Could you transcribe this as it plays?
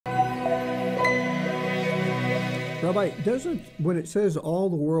Rabbi, when it says all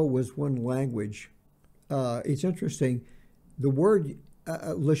the world was one language, it's interesting. The word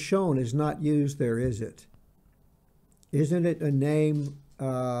lashon is not used there, is it? Isn't it a name?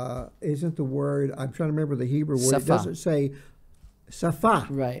 Isn't the word? I'm trying to remember the Hebrew word. Safa. It doesn't say safa.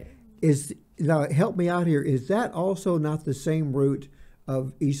 Right. Now help me out here. Is that also not the same root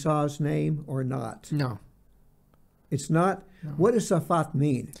of Esau's name or not? No. It's not. No. What does safat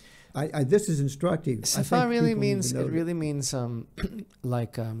mean? This is instructive. Safa really means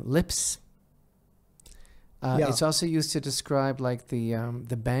lips. Yeah. It's also used to describe like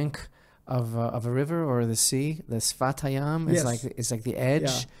the bank of a river or the sea. The sfat hayam is like the edge.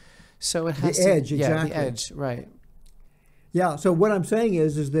 Yeah. So it has the edge, exactly. Yeah, the edge, right. Yeah. So what I'm saying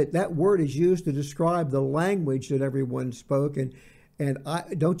is that word is used to describe the language that everyone spoke, and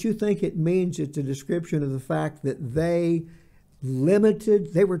don't you think it means it's a description of the fact that they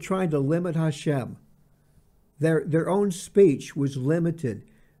were trying to limit Hashem. Their own speech was limited.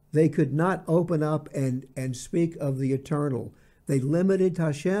 They could not open up and speak of the eternal. They limited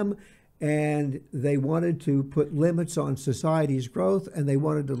Hashem, and they wanted to put limits on society's growth, and they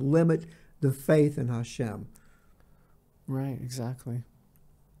wanted to limit the faith in Hashem. Right, exactly.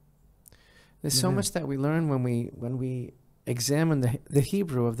 There's so much that we learn when we examine the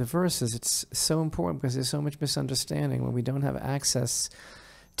Hebrew of the verses. It's so important because there's so much misunderstanding when we don't have access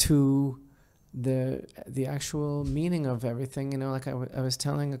to the actual meaning of everything. You know, like I was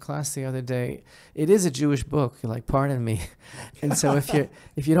telling a class the other day, it is a Jewish book. You're like, pardon me. And so if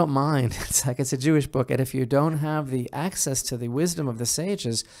you don't mind, it's like it's a Jewish book. And if you don't have the access to the wisdom of the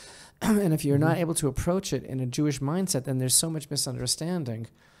sages, and if you're not able to approach it in a Jewish mindset, then there's so much misunderstanding.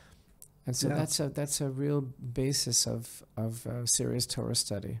 And so that's a real basis of serious Torah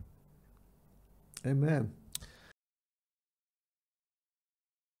study. Amen.